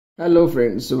Hello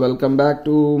friends, welcome back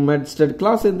to MedStud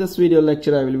class. In this video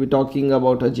lecture I will be talking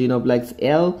about a Genoplex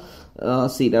L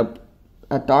syrup,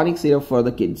 a tonic syrup for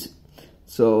the kids.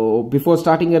 So before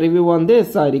starting a review on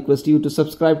this, I request you to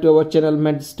subscribe to our channel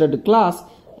MedStud class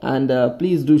and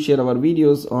please do share our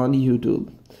videos on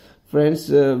YouTube. Friends,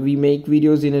 we make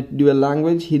videos in a dual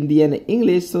language, Hindi and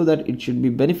English, so that it should be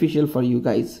beneficial for you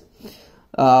guys.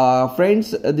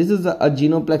 Friends, this is a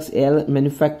Genoplex L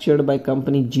manufactured by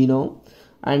company Geno.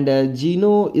 And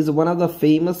Geno is one of the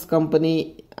famous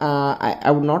company.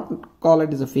 I would not call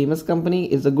it as a famous company.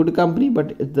 It's a good company,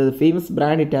 but the famous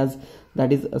brand it has,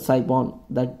 that is a Sibon,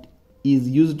 that is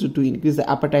used to increase the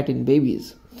appetite in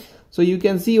babies. So you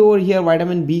can see over here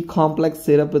vitamin B complex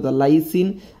syrup with a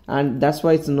lysine, and that's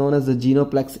why it's known as the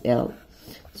Genoplex L.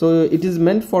 So it is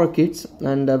meant for kids,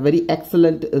 and very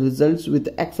excellent results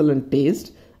with excellent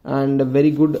taste, and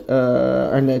very good,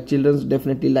 and children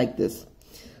definitely like this.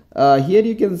 Here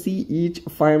you can see each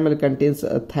 5 ml contains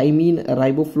thymine,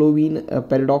 riboflavin,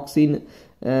 pyridoxine,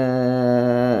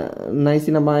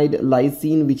 niacinamide,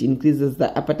 lysine, which increases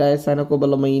the appetite,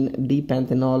 cyanocobalamin,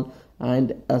 D-panthenol,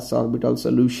 and a sorbitol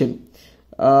solution.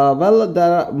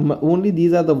 Only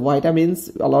these are the vitamins.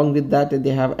 Along with that,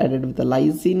 they have added with the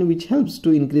lysine, which helps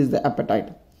to increase the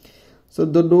appetite. So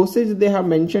the dosage they have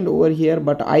mentioned over here,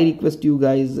 but I request you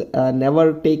guys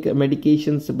never take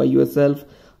medications by yourself.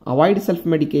 Avoid self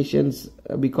medications,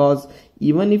 because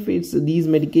even if it's these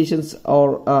medications,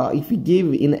 or if you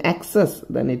give in excess,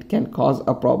 then it can cause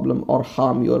a problem or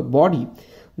harm your body.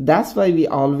 That's why we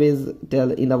always tell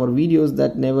in our videos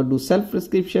that never do self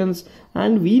prescriptions,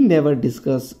 and we never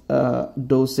discuss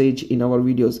dosage in our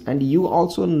videos. And you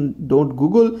also don't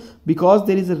Google, because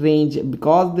there is a range,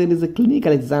 because there is a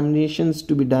clinical examinations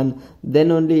to be done.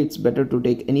 Then only it's better to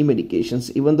take any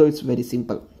medications, even though it's very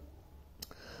simple.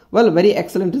 Well, very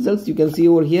excellent results. You can see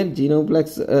over here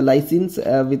Genoplex lysines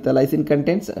with the lysine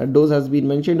contents. Dose has been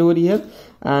mentioned over here,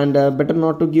 and better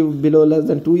not to give below less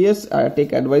than 2 years.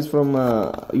 Take advice from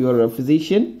your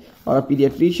physician or a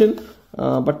pediatrician.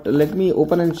 But let me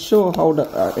open and show how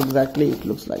exactly it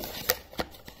looks like.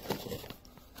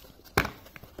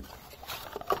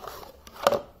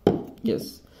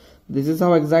 Yes, this is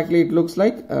how exactly it looks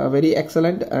like. Very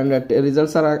excellent, and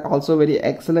results are also very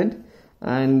excellent.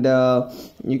 And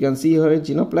you can see here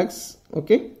Genoplex.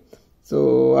 Okay,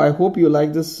 so I hope you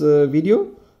like this video,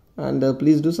 and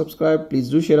please do subscribe, please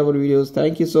do share our videos.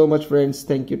 Thank you so much friends.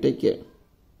 Thank you, take care.